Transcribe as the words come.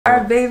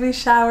Our baby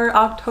shower,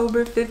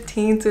 October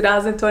 15,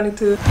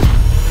 2022.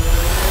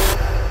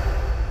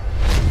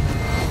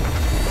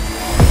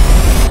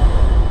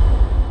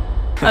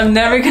 I'm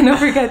never gonna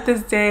forget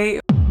this day.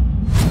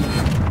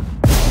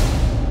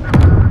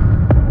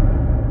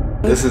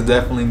 This is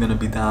definitely gonna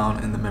be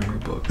down in the memory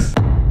books.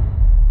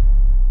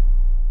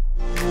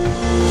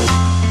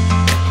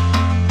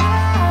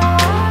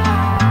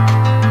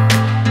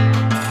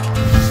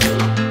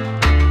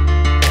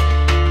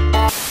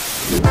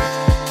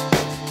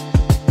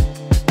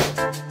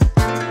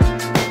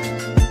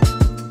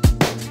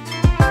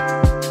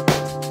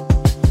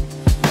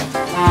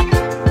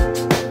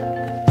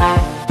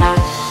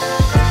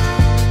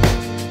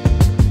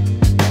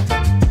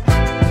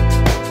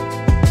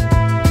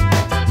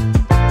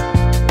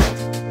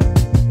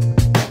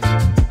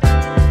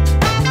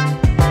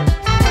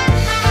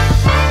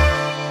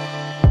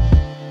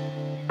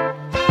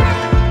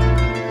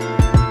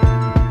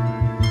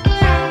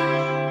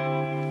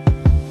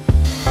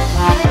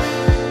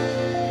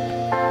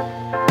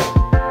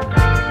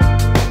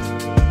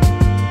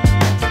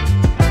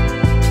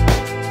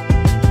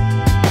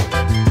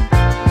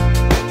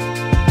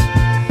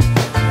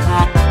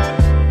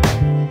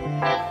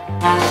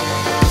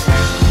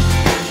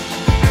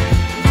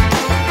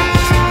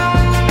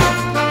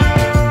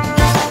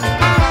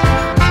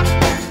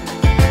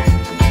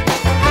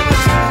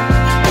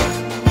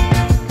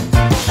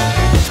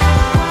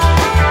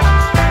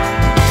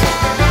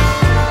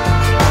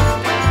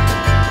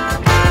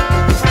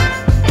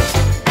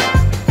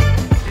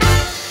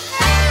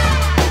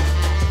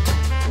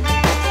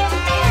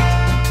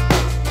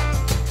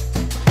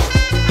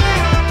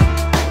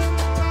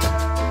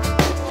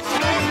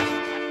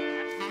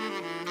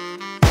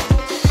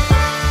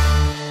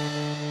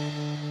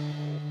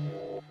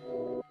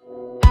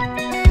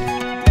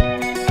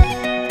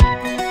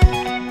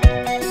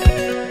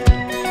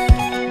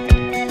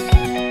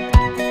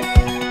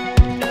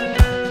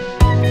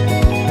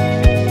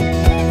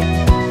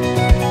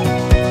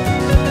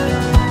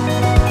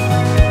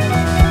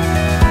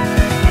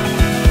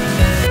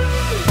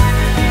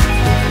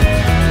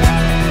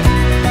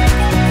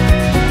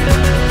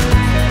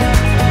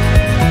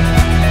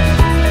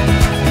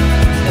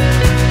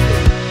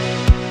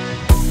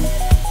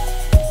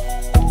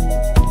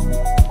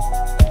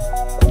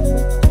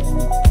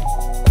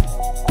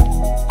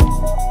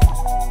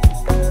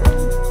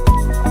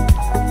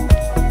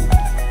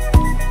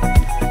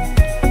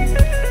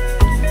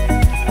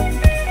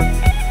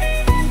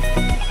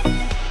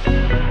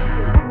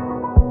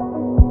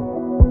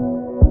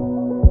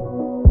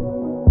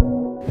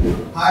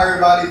 Hi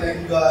everybody,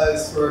 thank you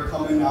guys for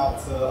coming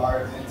out to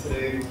our event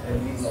today.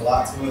 It means a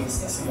lot to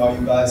us to see all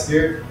you guys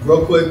here.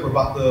 Real quick, we're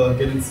about to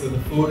get into the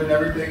food and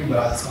everything, but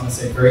I just want to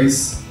say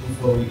grace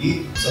before we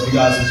eat. So if you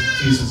guys would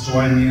please just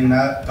join me in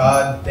that.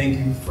 God, thank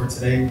you for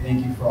today.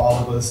 Thank you for all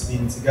of us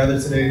being together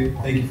today.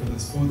 Thank you for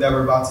this food that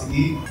we're about to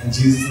eat. In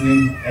Jesus'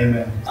 name,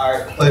 amen. All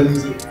right, play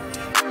music.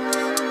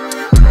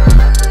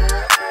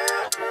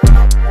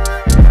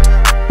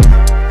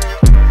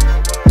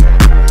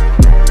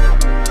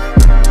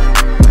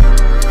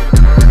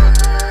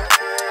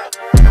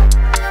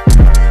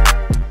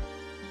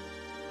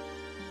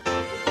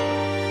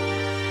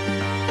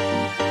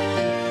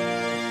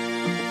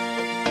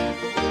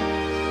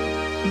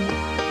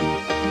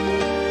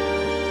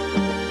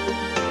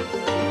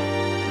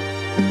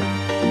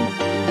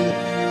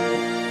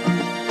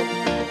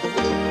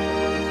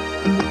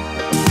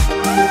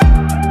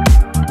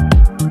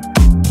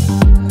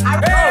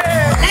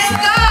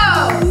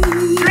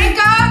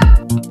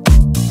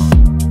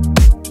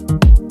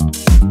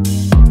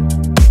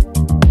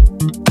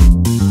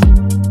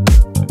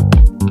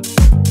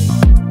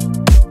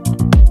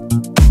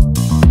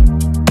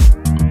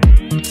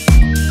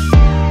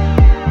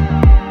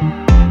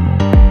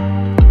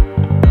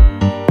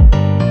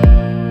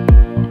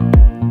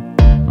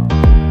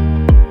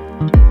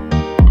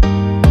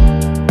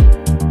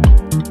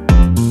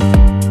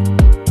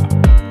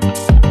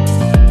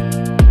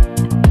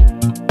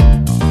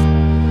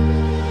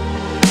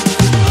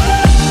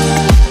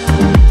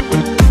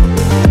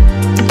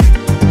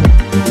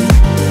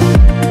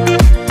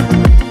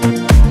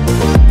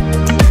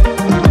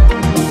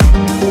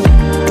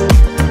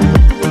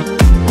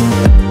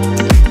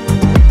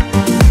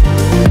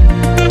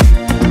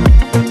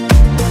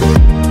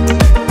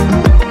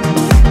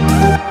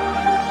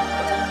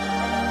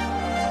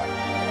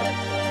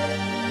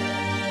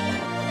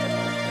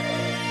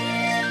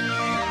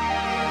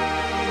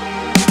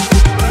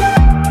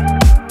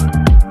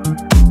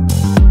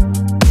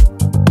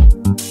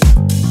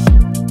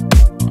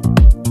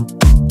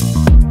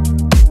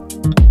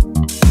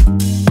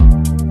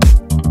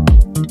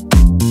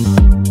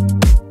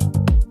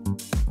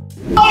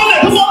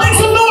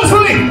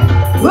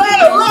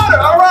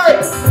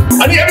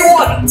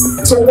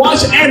 So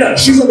watch Anna.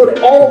 She's gonna go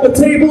to all of the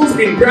tables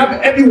and grab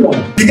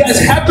everyone. You guys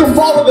have to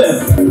follow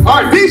them.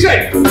 All right,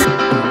 DJ.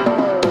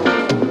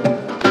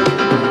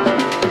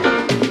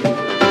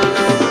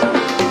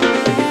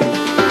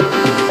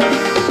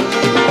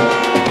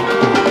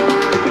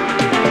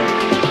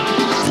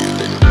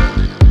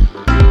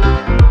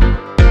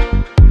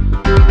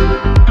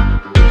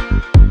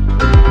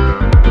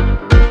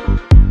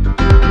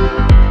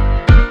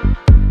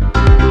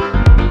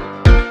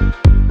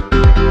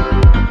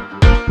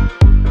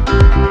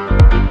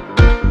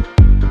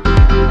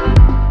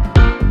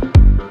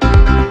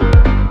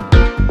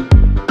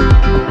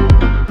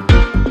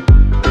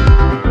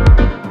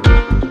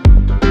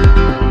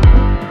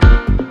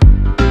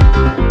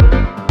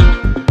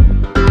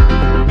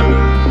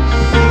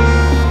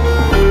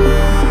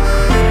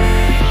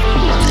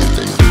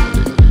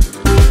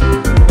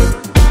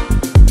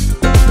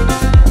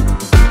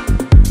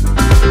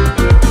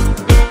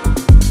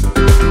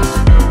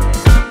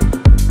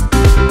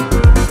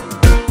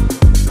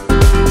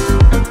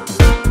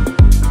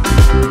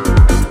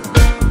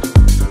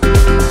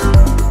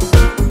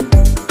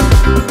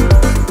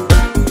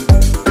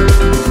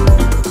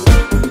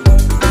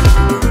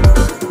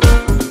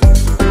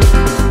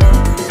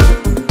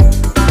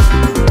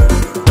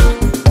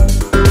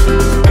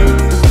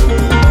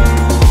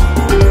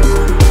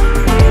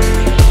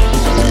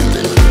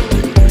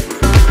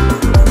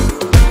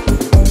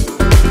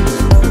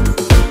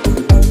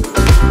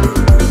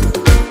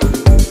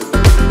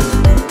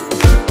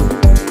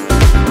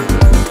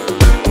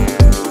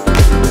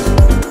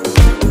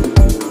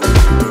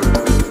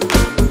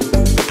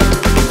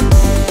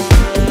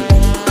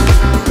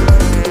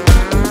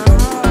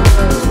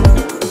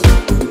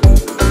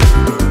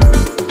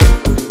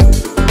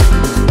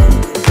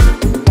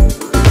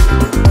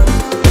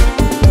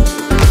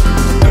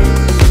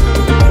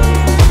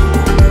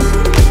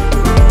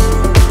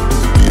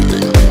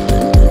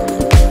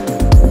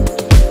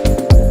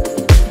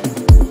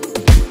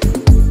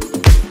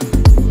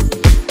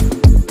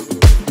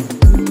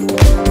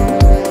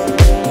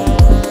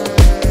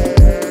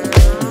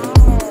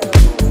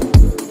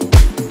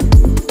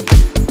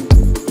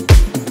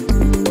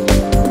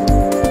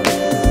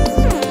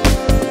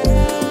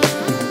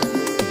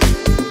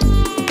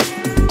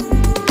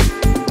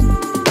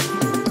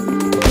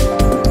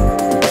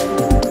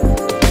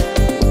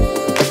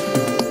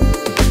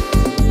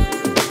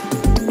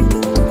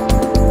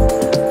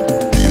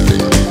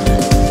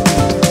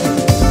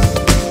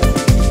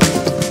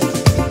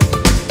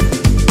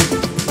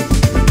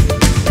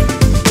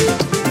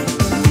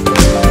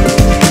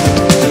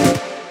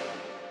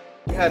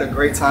 had a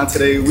great time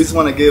today. We just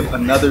want to give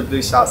another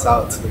big shout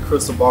out to the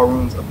Crystal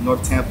Ballrooms of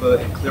North Tampa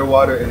and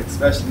Clearwater, and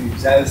especially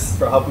Jess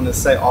for helping us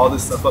set all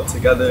this stuff up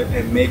together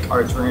and make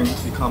our dream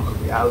become a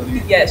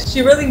reality. Yes,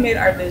 she really made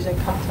our vision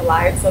come to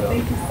life, so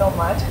thank you so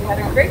much. We had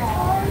a great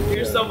time.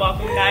 You're so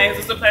welcome, guys.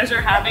 It's a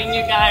pleasure having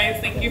you guys.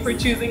 Thank you for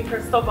choosing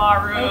Crystal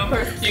Ballroom.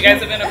 You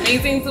guys have been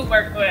amazing to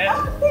work with.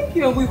 Oh, thank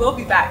you, and we will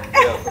be back.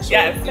 Yeah, for sure.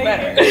 Yes, you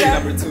better. Baby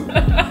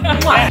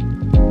number 2.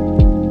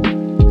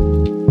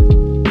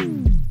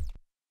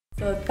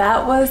 So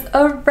that was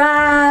a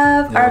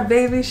wrap. Our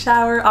baby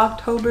shower,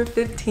 October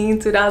 15,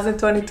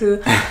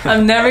 2022.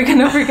 I'm never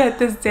gonna forget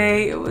this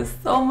day. It was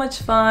so much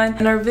fun,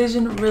 and our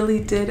vision really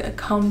did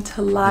come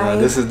to life. Yeah,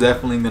 this is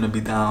definitely gonna be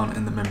down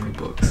in the memory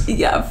books.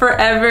 Yeah,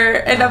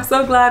 forever. And I'm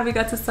so glad we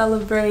got to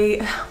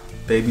celebrate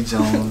Baby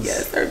Jones.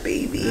 yes, our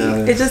baby.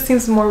 Yes. It just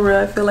seems more real.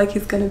 I feel like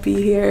he's gonna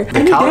be here.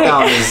 The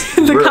countdown is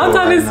the real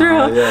countdown right is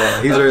now. real.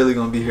 Yeah, he's really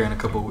gonna be here in a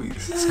couple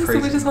weeks. It's crazy. So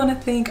we just want to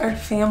thank our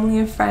family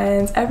and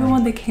friends,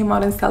 everyone that came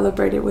out and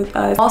celebrated with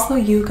us. Also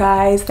you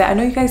guys, that I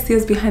know you guys see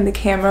us behind the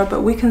camera,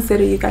 but we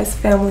consider you guys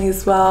family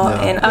as well.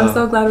 Yeah, and I'm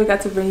so glad we got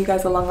to bring you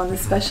guys along on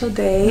this special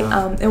day.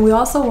 And we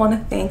also want to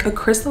thank the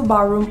Crystal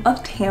Ballroom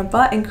of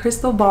Tampa and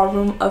Crystal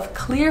Ballroom of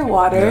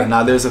Clearwater. Yeah,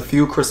 now there's a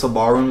few Crystal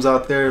Ballrooms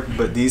out there,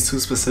 but these two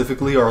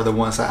specifically are the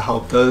ones that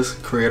helped us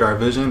create our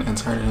vision and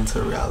turn it into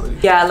reality.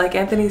 Yeah, like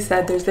Anthony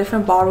said, there's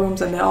different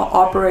ballrooms and they all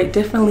operate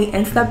differently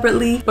and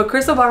separately, but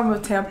Crystal Ballroom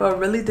of Tampa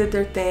really did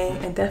their thing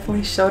and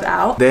definitely showed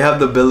out. They have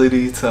the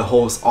ability to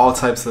host all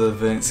types of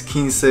events: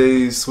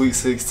 quinceañeras, sweet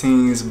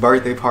 16s,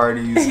 birthday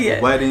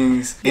parties,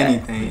 weddings,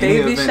 anything.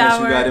 Baby Any event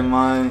shower. that you got in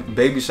mind,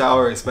 baby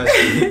shower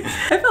especially.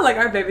 I feel like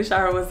our baby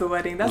shower was the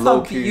wedding. That's Low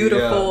how key,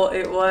 beautiful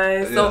it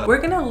was. So Yeah.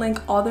 we're gonna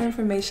link all their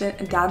information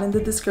down in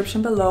the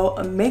description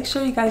below. Make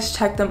sure you guys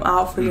check them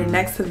out for your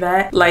next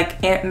event.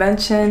 Like Aunt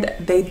mentioned,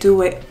 they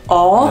do it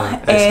all. Yeah,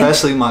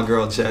 especially my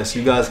girl Jess.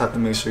 You guys have to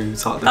make sure you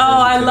talk to her.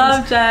 Oh, I because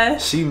love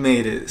Jess. She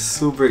made it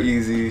super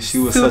easy. She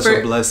was such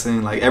a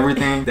blessing. Like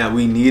everything that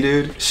we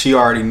needed, she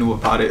already knew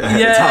about it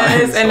ahead of time.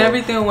 Yes, and So,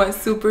 everything went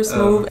super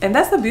smooth. And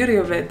that's the beauty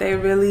of it. They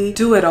really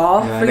do it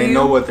all yeah, for they you.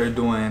 know what they're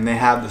doing. They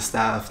have the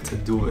staff to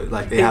do it.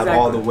 Like they have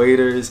all the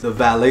waiters, the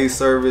valet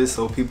service,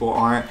 so people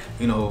aren't,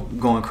 you know,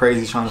 going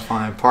crazy trying to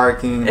find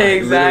parking.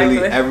 Like, literally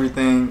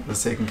everything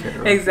was taken care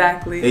of.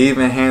 Exactly. They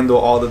even handle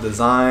all the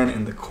design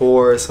and the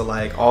core, so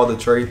like all the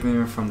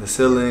draping from the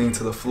ceiling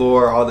to the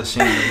floor, all the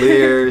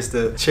chandeliers,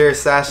 the chair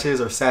sashes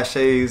or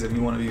sachets if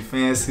you want to be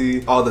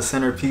fancy, all the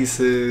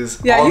centerpieces.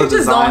 Yeah, all you the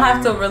just don't have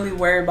designing. to really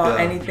worry about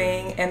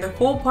anything. And the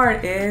cool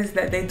part is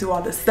that they do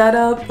all the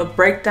setup, the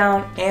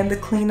breakdown, and the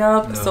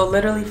cleanup. So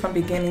literally from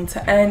beginning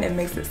to end, it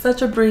makes it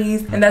such a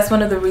breeze. And that's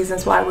one of the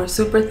reasons why we're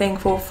super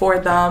thankful for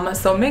them.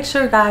 So make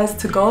sure guys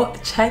to go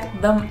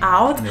check them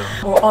out.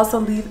 We'll also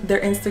leave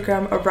their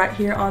Instagram right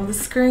here on the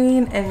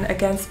screen. And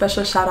again,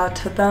 special shout out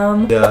to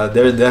them. Yeah,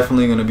 they're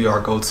definitely gonna be our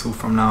go-to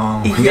from now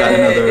on. We got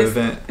another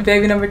event.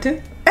 Baby number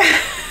 2.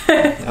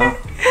 Yeah.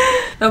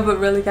 No, but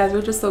really guys,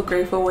 we're just so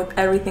grateful with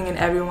everything and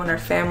everyone, our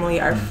family,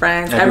 our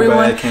friends, Everybody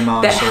everyone that came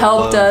out that and showed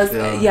helped love.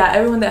 us. Yeah,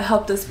 everyone that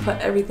helped us put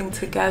everything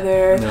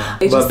together. It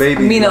But just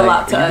baby, mean like, a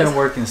lot to us. You've been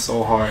working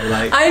so hard.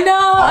 Like I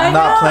know, I'm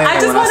not playing I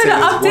just when wanted say to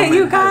this update woman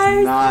you has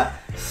guys. not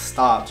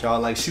stopped, y'all.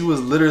 Like she was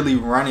literally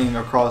running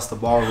across the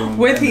ballroom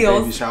With in the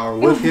heels. baby shower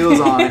with heels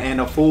on and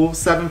a full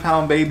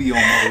 7-pound baby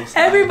almost.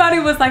 Everybody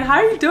was like, how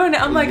are you doing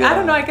it? I'm like, I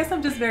don't know, I guess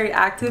I'm just very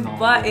active,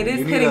 but it is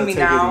you hitting me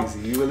now. It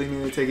easy. You really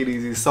need to take it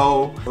easy.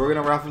 So we're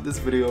gonna wrap up this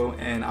video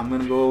and I'm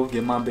gonna go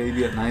give my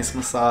baby a nice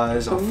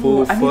massage, a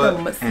full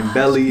foot and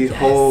belly,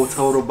 whole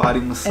total body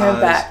massage.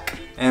 And back.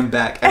 And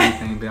back,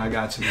 everything, babe, I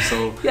got you.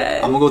 So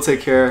Yes. I'm gonna go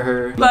take care of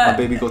her, let my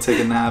baby go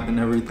take a nap and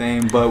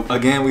everything. But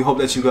again, we hope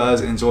that you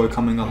guys enjoy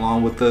coming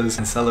along with us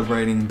and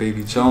celebrating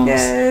baby Jones.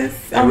 Yes,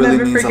 it I'll really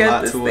never means a forget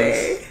lot this to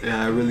day. us.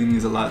 Yeah, it really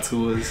means a lot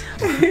to us.